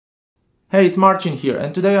Hey, it's Marcin here,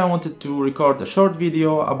 and today I wanted to record a short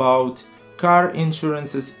video about car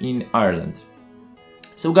insurances in Ireland.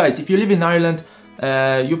 So guys, if you live in Ireland,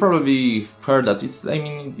 you probably heard that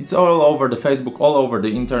it's all over the Facebook, all over the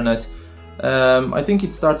internet. I think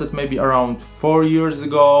it started maybe around 4 years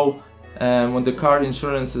ago, when the car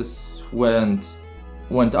insurances went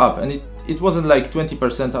up, and it wasn't like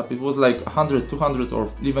 20% up, it was like 100, 200 or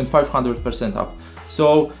even 500% up.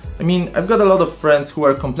 So I've got a lot of friends who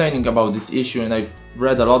are complaining about this issue, and I've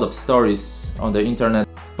read a lot of stories on the internet,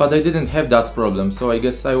 but I didn't have that problem, so I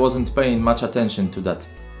guess I wasn't paying much attention to that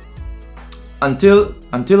until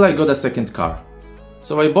I got a second car.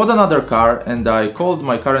 So I bought another car and I called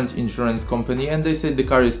my current insurance company, and they said the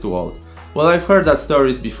car is too old. Well, I've heard that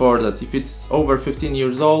stories before, that if it's over 15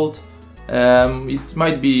 years old, it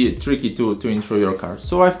might be tricky to insure your car.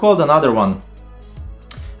 So I've called another one,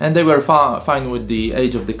 and they were fine with the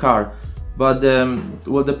age of the car. But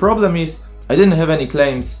well, the problem is I didn't have any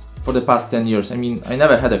claims for the past 10 years. I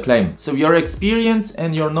never had a claim. So your experience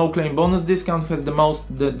and your no claim bonus discount has the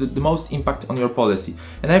most impact on your policy.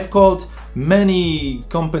 And I've called many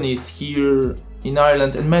companies here in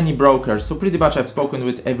Ireland and many brokers, so pretty much I've spoken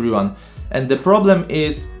with everyone. And the problem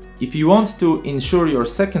is, if you want to insure your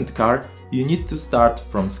second car, you need to start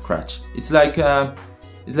from scratch.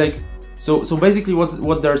 So basically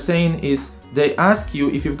what they're saying is, they ask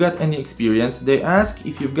you if you've got any experience, they ask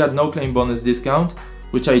if you've got no claim bonus discount,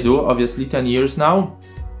 which I do, obviously 10 years now,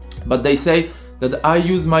 but they say that I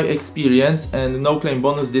use my experience and no claim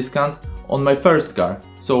bonus discount on my first car,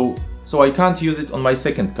 so I can't use it on my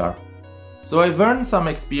second car. So I've earned some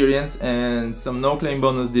experience and some no claim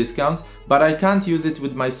bonus discounts, but I can't use it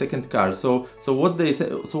with my second car. So what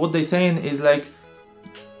they're saying is, like,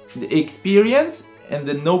 the experience and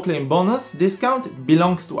the no claim bonus discount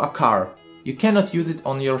belongs to a car. You cannot use it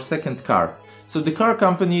on your second car. So the car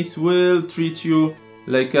companies will treat you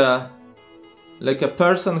like a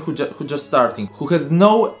person who just starting, who has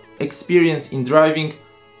no experience in driving,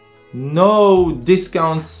 no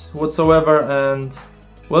discounts whatsoever, and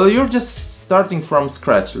well, you're just starting from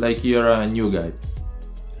scratch, like you're a new guy.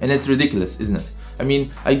 And it's ridiculous, isn't it?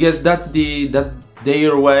 I guess that's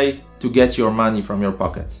their way to get your money from your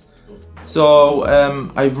pockets. So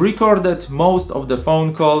I've recorded most of the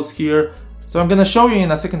phone calls here, so I'm gonna show you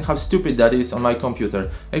in a second how stupid that is on my computer.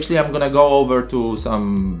 Actually, I'm gonna go over to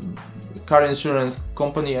some car insurance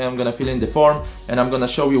company and I'm gonna fill in the form, and I'm gonna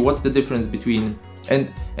show you what's the difference between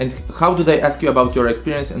and how do they ask you about your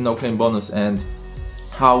experience and no claim bonus, and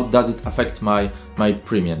how does it affect my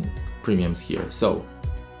premiums here. So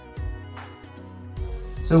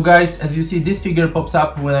guys, as you see, this figure pops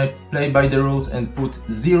up when I play by the rules and put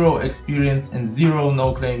 0 experience and 0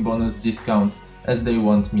 no claim bonus discount as they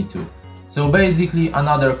want me to. So basically,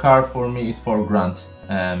 another car for me is 4 grand,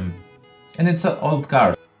 and it's an old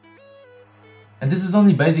car. And this is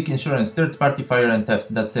only basic insurance, third party fire and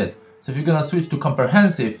theft, that's it. So if you're gonna switch to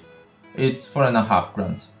comprehensive, it's 4.5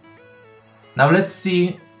 grand. Now let's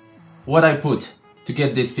see what I put to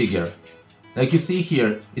get this figure. Like you see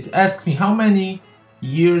here, it asks me how many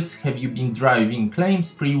years have you been driving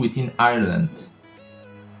claims free within Ireland.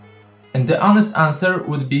 And the honest answer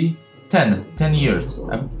would be 10 years.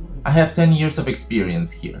 I have 10 years of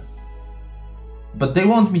experience here. But they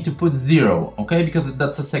want me to put 0, okay, because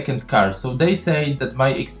that's a second car. So they say that my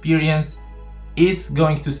experience is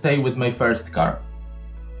going to stay with my first car.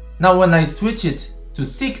 Now when I switch it to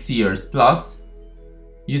 6 years plus,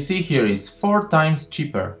 you see here it's 4 times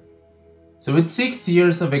cheaper. So with 6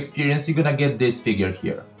 years of experience, you're gonna get this figure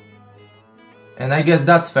here. And I guess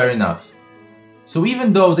that's fair enough. So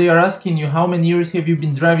even though they are asking you how many years have you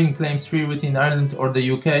been driving claims free within Ireland or the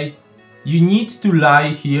UK, you need to lie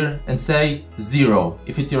here and say 0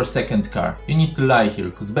 if it's your second car. You need to lie here,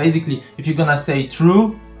 because basically if you're gonna say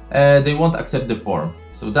true, they won't accept the form.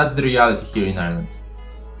 So that's the reality here in Ireland.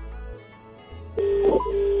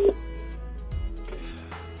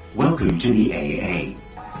 Welcome to the AA.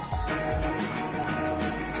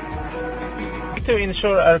 To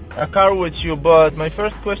insure a car with you, but my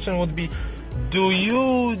first question would be, do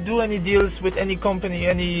you do any deals with any company,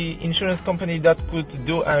 any insurance company that could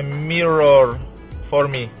do a mirror for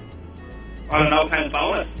me? On no claim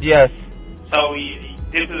bonus? Yes. So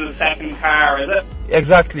this is a second car, is it?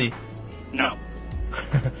 Exactly. No.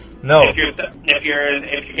 No. If you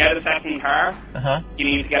get a second car, you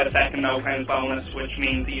need to get a second no claim bonus, which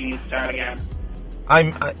means that you need to start again.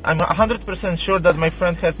 I'm 100% sure that my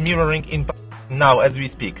friend has mirroring in now as we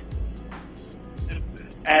speak.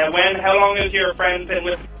 How long has your friend been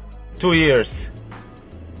with? 2 years.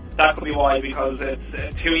 that could be why, because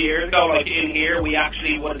it's 2 years ago. Like in here, we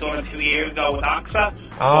actually would have done it 2 years ago with AXA,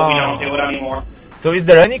 but we don't do it anymore. So is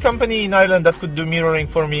there any company in Ireland that could do mirroring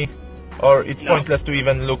for me, or it's pointless to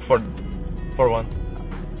even look for one?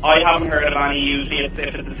 I haven't heard of any. Usually if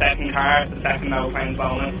it's the second car, it's the second no claims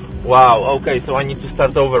bonus. Wow, okay, so I need to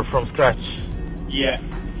start over from scratch. Yeah.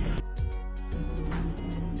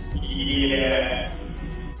 Yeah.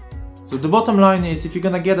 So the bottom line is, if you're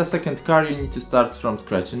gonna get a second car, you need to start from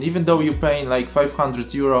scratch. And even though you're paying like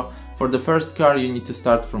 500 euro for the first car, you need to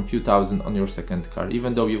start from few thousand on your second car,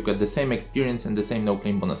 even though you've got the same experience and the same no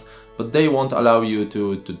claim bonus. But they won't allow you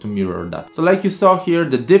to mirror that. So like you saw here,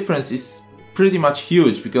 the difference is pretty much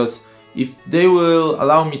huge, because if they will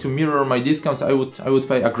allow me to mirror my discounts, I would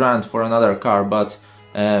pay $1,000 for another car, but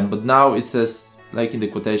now it says, like in the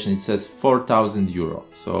quotation, it says 4,000 euro.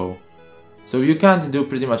 So you can't do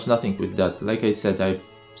pretty much nothing with that. Like I said, I've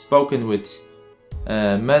spoken with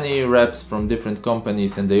many reps from different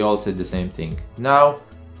companies and they all said the same thing. Now,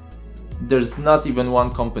 there's not even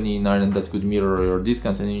one company in Ireland that could mirror your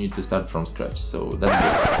discounts, and you need to start from scratch, so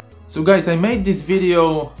that's good. So guys, I made this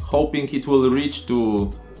video hoping it will reach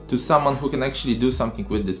to someone who can actually do something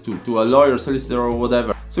with this, to a lawyer, solicitor or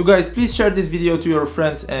whatever. So guys, please share this video to your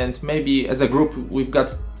friends, and maybe as a group we've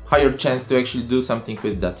got higher chance to actually do something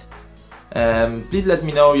with that. Please let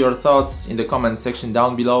me know your thoughts in the comment section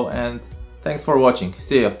down below, and thanks for watching.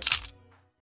 See ya!